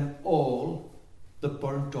than all the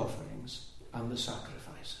burnt offerings and the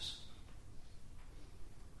sacrifices."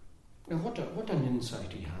 Now what an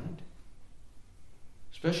insight he had.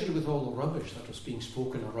 Especially with all the rubbish that was being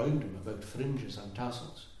spoken around him about fringes and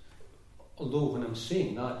tassels. Although when I'm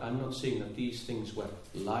saying that, I'm not saying that these things were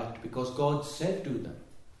liked, because God said do them.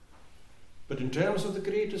 But in terms of the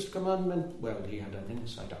greatest commandment, well, he had an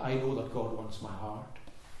insight. I know that God wants my heart.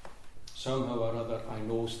 Somehow or other, I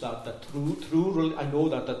know that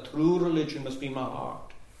the true religion must be my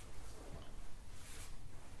heart.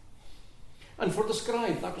 And for the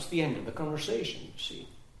scribe, that was the end of the conversation, you see.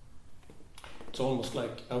 It's almost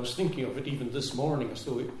like, I was thinking of it even this morning, as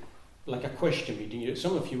though like a question meeting.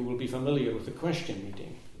 Some of you will be familiar with the question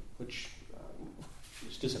meeting, which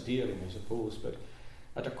is disappearing, I suppose, but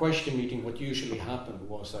at a question meeting, what usually happened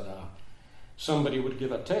was that somebody would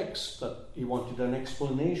give a text that he wanted an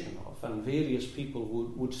explanation of, and various people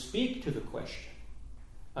would speak to the question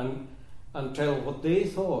and tell what they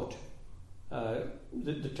thought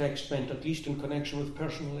the text meant, at least in connection with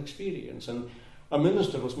personal experience. And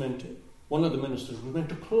one of the ministers was meant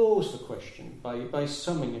to close the question by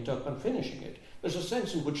summing it up and finishing it. There's a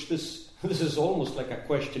sense in which this is almost like a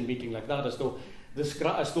question meeting like that, as though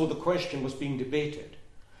the question was being debated.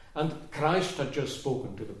 And Christ had just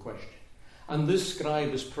spoken to the question. And this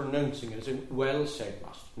scribe is pronouncing it as in, "Well said,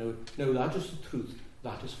 Master. No, that is the truth.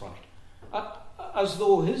 That is right." As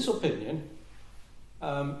though his opinion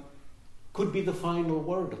could be the final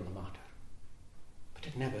word on the matter. But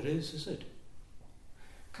it never is it?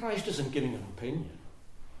 Christ isn't giving an opinion.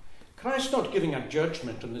 Christ's not giving a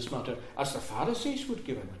judgment on this matter as the Pharisees would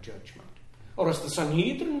give him a judgment, or as the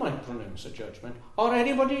Sanhedrin might pronounce a judgment, or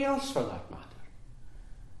anybody else for that matter.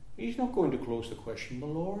 He's not going to close the question. The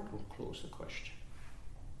Lord will close the question.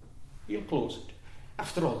 He'll close it.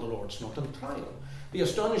 After all, the Lord's not on trial. The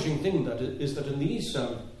astonishing thing is that in these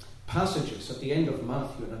passages at the end of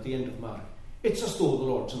Matthew and at the end of Mark, it's as though the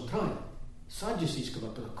Lord's on trial. Sadducees come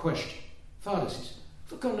up with a question. Pharisees,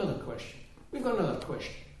 we've got another question. We've got another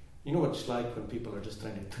question. You know what it's like when people are just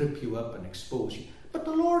trying to trip you up and expose you. But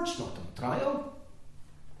the Lord's not on trial.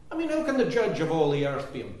 I mean, how can the judge of all the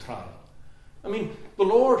earth be on trial? I mean, the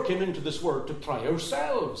Lord came into this world to try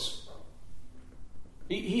ourselves.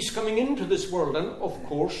 He's coming into this world, and of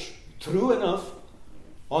course, true enough,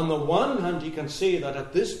 on the one hand, he can say that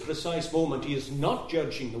at this precise moment he is not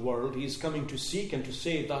judging the world. He is coming to seek and to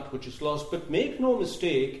save that which is lost. But make no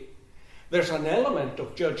mistake, there's an element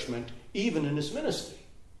of judgment even in his ministry.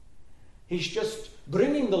 He's just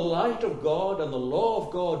bringing the light of God and the law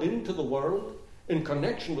of God into the world in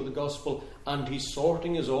connection with the gospel, and he's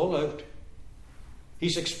sorting us all out.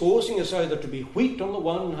 He's exposing us either to be wheat on the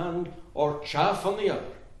one hand or chaff on the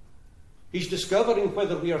other. He's discovering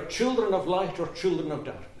whether we are children of light or children of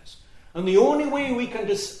darkness. And the only way we can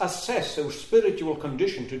assess our spiritual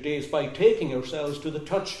condition today is by taking ourselves to the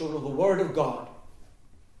touchstone of the Word of God.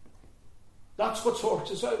 That's what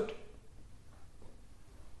sorts us out.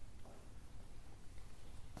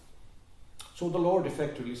 So the Lord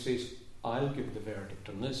effectively says, I'll give the verdict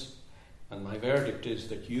on this. And my verdict is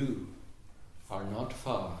that you are not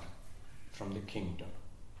far from the kingdom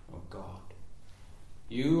of God.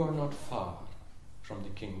 You are not far from the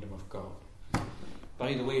kingdom of God.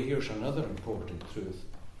 By the way, here's another important truth.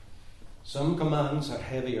 Some commands are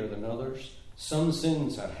heavier than others. Some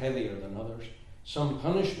sins are heavier than others. Some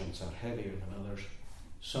punishments are heavier than others.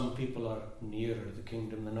 Some people are nearer the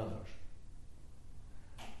kingdom than others.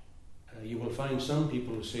 You will find some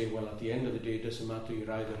people who say, well, at the end of the day, it doesn't matter,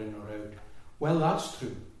 you're either in or out. Well, that's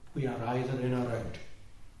true. We are either in or out.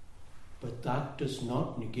 But that does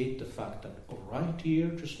not negate the fact that right here,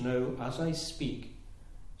 just now, as I speak,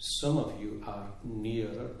 some of you are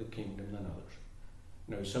nearer the kingdom than others.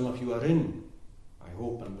 Now, some of you are in, I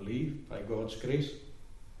hope and believe, by God's grace.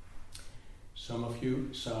 Some of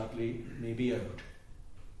you, sadly, may be out.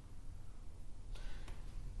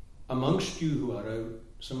 Amongst you who are out,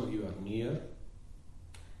 some of you are near,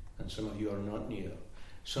 and some of you are not near.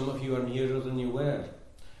 Some of you are nearer than you were.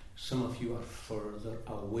 Some of you are further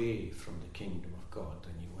away from the kingdom of God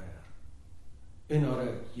than you were. In or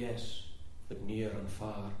out, yes, but near and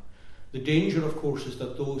far. The danger, of course, is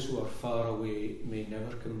that those who are far away may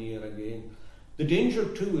never come near again. The danger,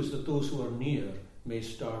 too, is that those who are near may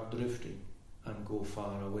start drifting and go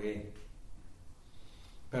far away.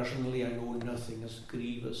 Personally, I know nothing as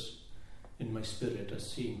grievous in my spirit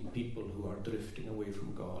as seeing people who are drifting away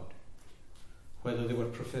from God. Whether they were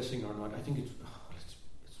professing or not, I think it's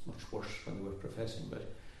much worse when they were professing,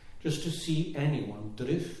 but just to see anyone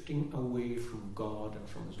drifting away from God and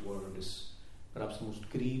from His Word is perhaps the most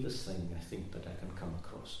grievous thing I think that I can come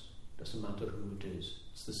across. Doesn't matter who it is.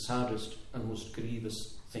 It's the saddest and most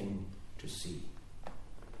grievous thing to see.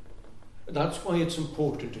 That's why it's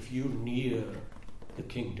important, if you're near the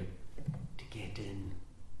kingdom, to get in.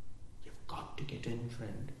 You've got to get in,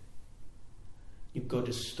 friend. You've got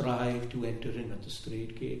to strive to enter in at the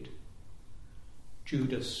straight gate.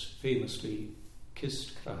 Judas famously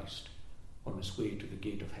kissed Christ on his way to the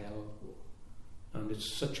gate of hell. And it's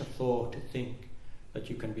such a thought to think that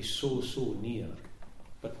you can be so near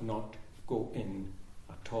but not go in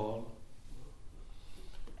at all.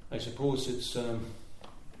 I suppose it's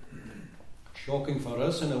shocking for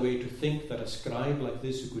us in a way to think that a scribe like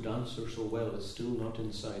this who could answer so well is still not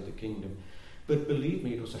inside the kingdom. But believe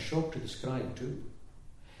me, it was a shock to the scribe too.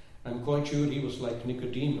 I'm quite sure he was like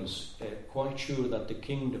Nicodemus, quite sure that the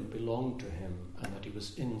kingdom belonged to him and that he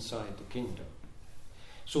was inside the kingdom.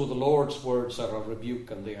 So the Lord's words are a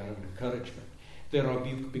rebuke and they are an encouragement. They're a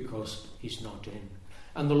rebuke because he's not in.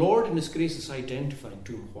 And the Lord in His grace is identifying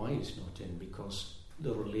to him why he's not in, because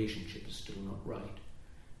the relationship is still not right.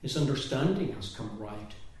 His understanding has come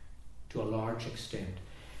right to a large extent,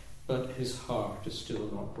 but his heart is still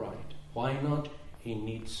not right. Why not? He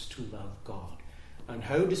needs to love God. And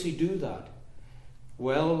how does he do that?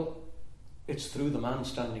 Well, it's through the man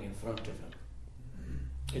standing in front of him.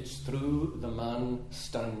 It's through the man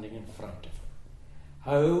standing in front of him.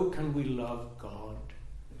 How can we love God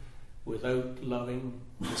without loving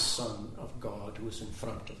the Son of God who is in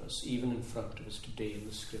front of us, even in front of us today in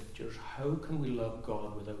the Scriptures? How can we love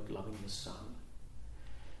God without loving the Son?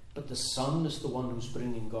 But the Son is the one who's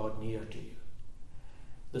bringing God near to you.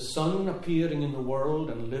 The Son appearing in the world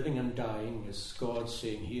and living and dying is God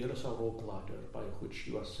saying, here is a rope ladder by which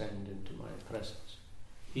you ascend into my presence.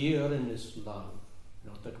 Herein is love.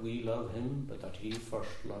 Not that we love him, but that he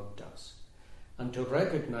first loved us. And to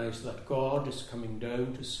recognize that God is coming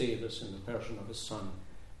down to save us in the person of his Son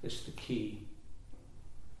is the key.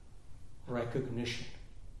 Recognition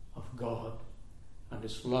of God and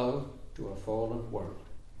his love to a fallen world.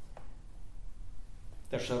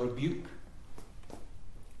 There's a rebuke.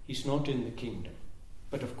 He's not in the kingdom,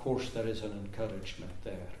 but of course there is an encouragement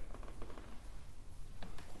there.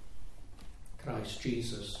 Christ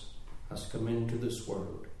Jesus has come into this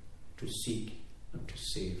world to seek and to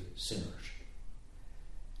save sinners.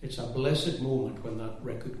 It's a blessed moment when that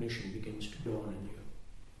recognition begins to dawn in you,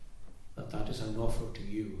 that is an offer to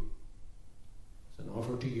you. It's an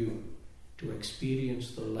offer to you to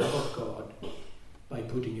experience the love of God by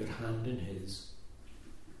putting your hand in his.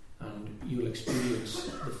 And you'll experience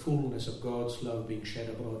the fullness of God's love being shed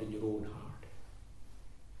abroad in your own heart.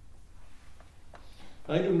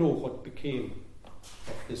 I don't know what became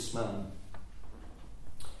of this man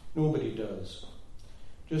Nobody does.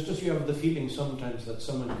 Just as you have the feeling sometimes that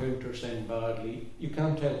some encounters end badly, you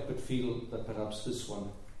can't help but feel that perhaps this one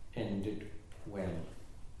ended well.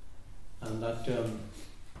 And that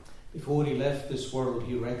before he left this world,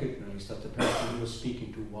 he recognized that the person he was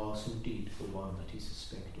speaking to was indeed the one that he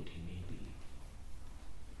suspected he may be.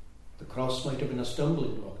 The cross might have been a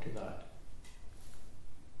stumbling block to that.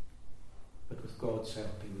 But with God's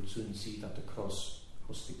help, he would soon see that the cross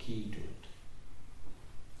was the key to it.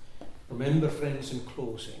 Remember, friends, in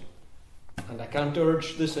closing, and I can't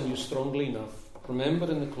urge this on you strongly enough,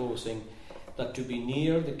 remember in the closing that to be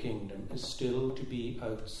near the kingdom is still to be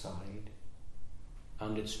outside,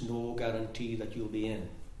 and it's no guarantee that you'll be in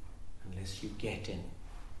unless you get in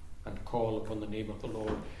and call upon the name of the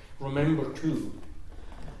Lord. Remember, too,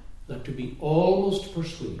 that to be almost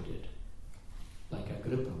persuaded, like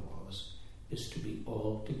Agrippa was, is to be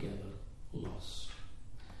altogether lost.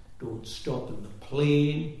 Don't stop in the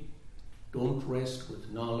plain. Don't rest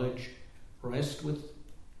with knowledge. Rest with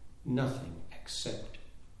nothing except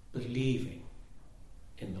believing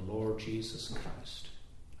in the Lord Jesus Christ.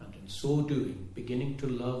 And in so doing, beginning to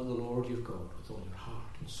love the Lord your God with all your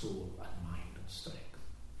heart and soul and mind and strength.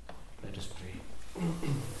 Let us pray.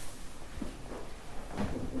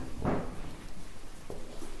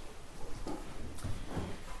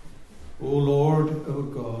 O Lord, our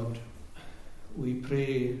God, we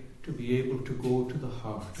pray to be able to go to the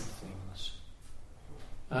heart of things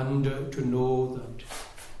and to know that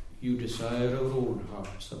you desire our own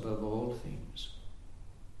hearts above all things.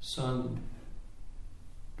 Son,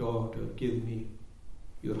 daughter, give me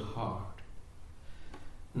your heart.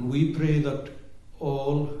 And we pray that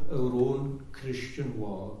all our own Christian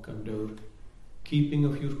walk and our keeping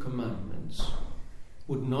of your commandments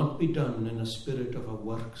would not be done in a spirit of a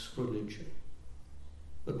works religion,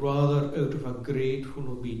 but rather out of a grateful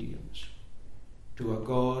obedience to a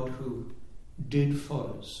God who did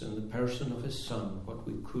for us in the person of his Son what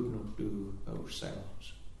we could not do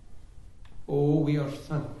ourselves. Oh, we are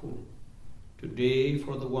thankful today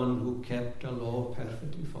for the one who kept a law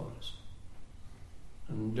perfectly for us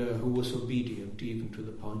and who was obedient even to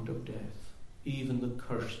the point of death, even the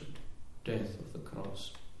cursed death of the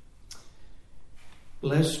cross.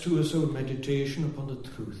 Bless to us our meditation upon the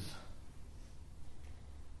truth.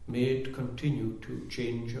 May it continue to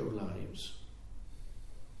change our lives,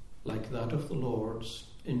 like that of the Lord's,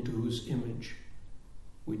 into whose image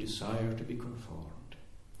we desire to be conformed.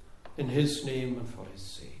 In his name and for his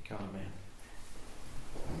sake. Amen.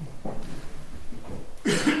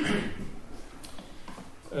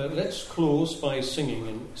 Let's close by singing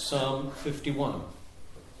in Psalm 51.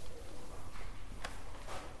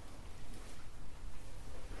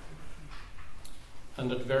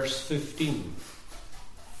 And at verse 15.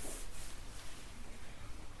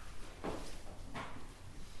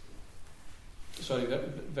 Sorry,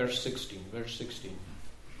 verse 16. Verse 16.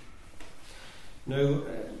 Now,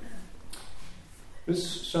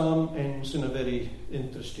 this psalm ends in a very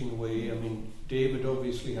interesting way. I mean, David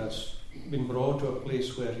obviously has been brought to a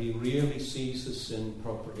place where he really sees his sin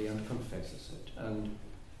properly and confesses it. And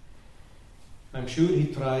I'm sure he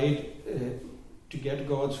tried to get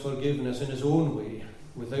God's forgiveness in his own way,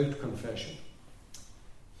 without confession.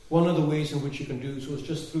 One of the ways in which you can do so is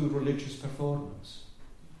just through religious performance.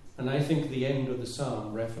 And I think the end of the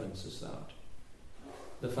psalm references that.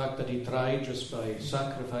 The fact that he tried just by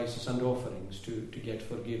sacrifices and offerings to get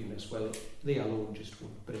forgiveness, well, they alone just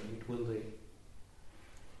won't bring it, will they?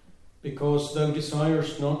 Because thou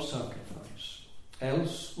desirest not sacrifice,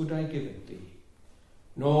 else would I give it thee.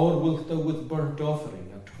 Nor wilt thou with burnt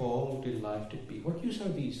offering at all delighted be. What use are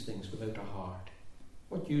these things without a heart?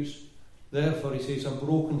 What use? Therefore, he says, a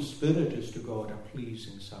broken spirit is to God a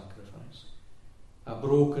pleasing sacrifice. A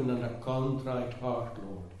broken and a contrite heart,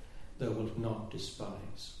 Lord, thou wilt not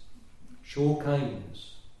despise. Show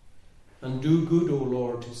kindness, and do good, O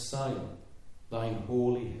Lord, to Zion, thine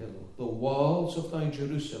holy hill. The walls of thy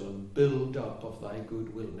Jerusalem build up of thy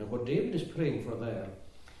goodwill. Now, what David is praying for there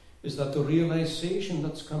is that the realization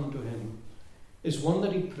that's come to him is one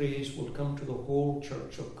that he prays will come to the whole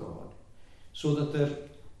church of God, so that their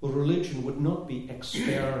religion would not be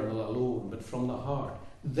external alone, but from the heart.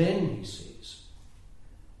 Then, he says,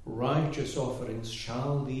 righteous offerings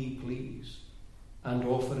shall thee please, and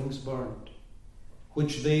offerings burnt,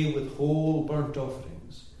 which they with whole burnt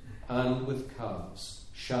offerings and with calves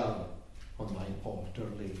shall on thine altar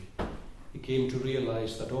lay. He came to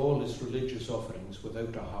realize that all his religious offerings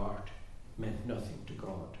without a heart meant nothing to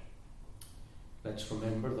God. Let's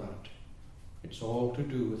remember that. It's all to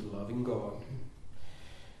do with loving God.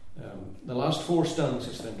 The last four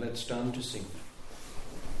stanzas then, let's stand to sing.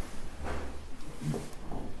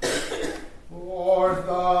 Forth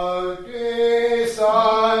thou days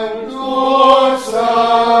and not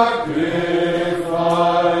sacrifices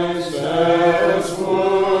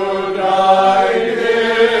would I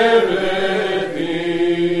give it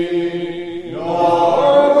thee,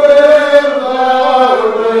 nor will thou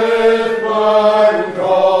with burnt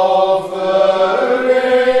offering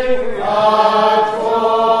at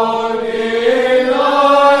all delighted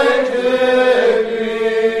be.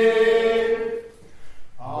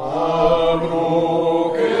 A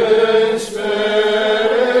broken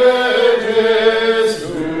spirit is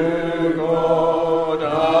to God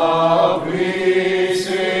a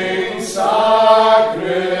pleasing sacrifice.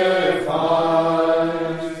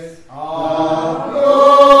 A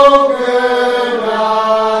broken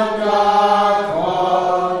and a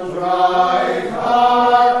contrite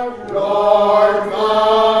heart, Lord,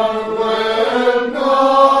 man will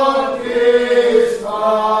not despise.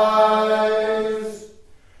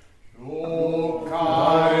 Show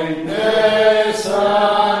kindness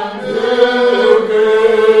and do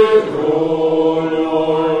good, O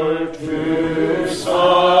Lord, to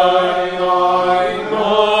Zion,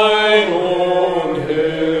 mine own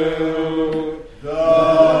hill. The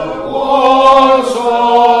walls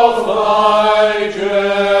of thy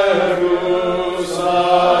Jerusalem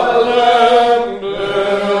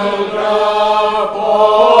build up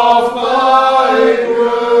of thy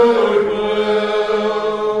goodwill.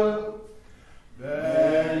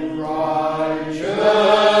 Then righteous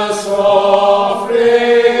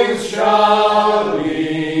offerings shall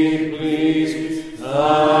be pleased,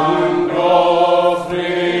 and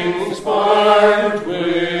offerings burnt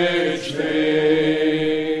which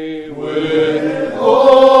they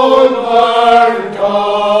withhold burnt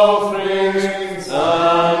offerings,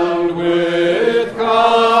 and with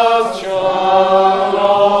calves shall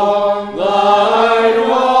on thine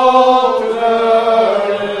altar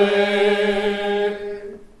lay.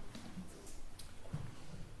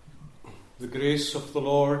 The grace of the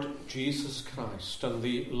Lord Jesus Christ and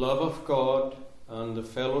the love of God and the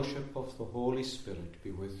fellowship of the Holy Spirit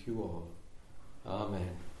be with you all.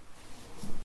 Amen.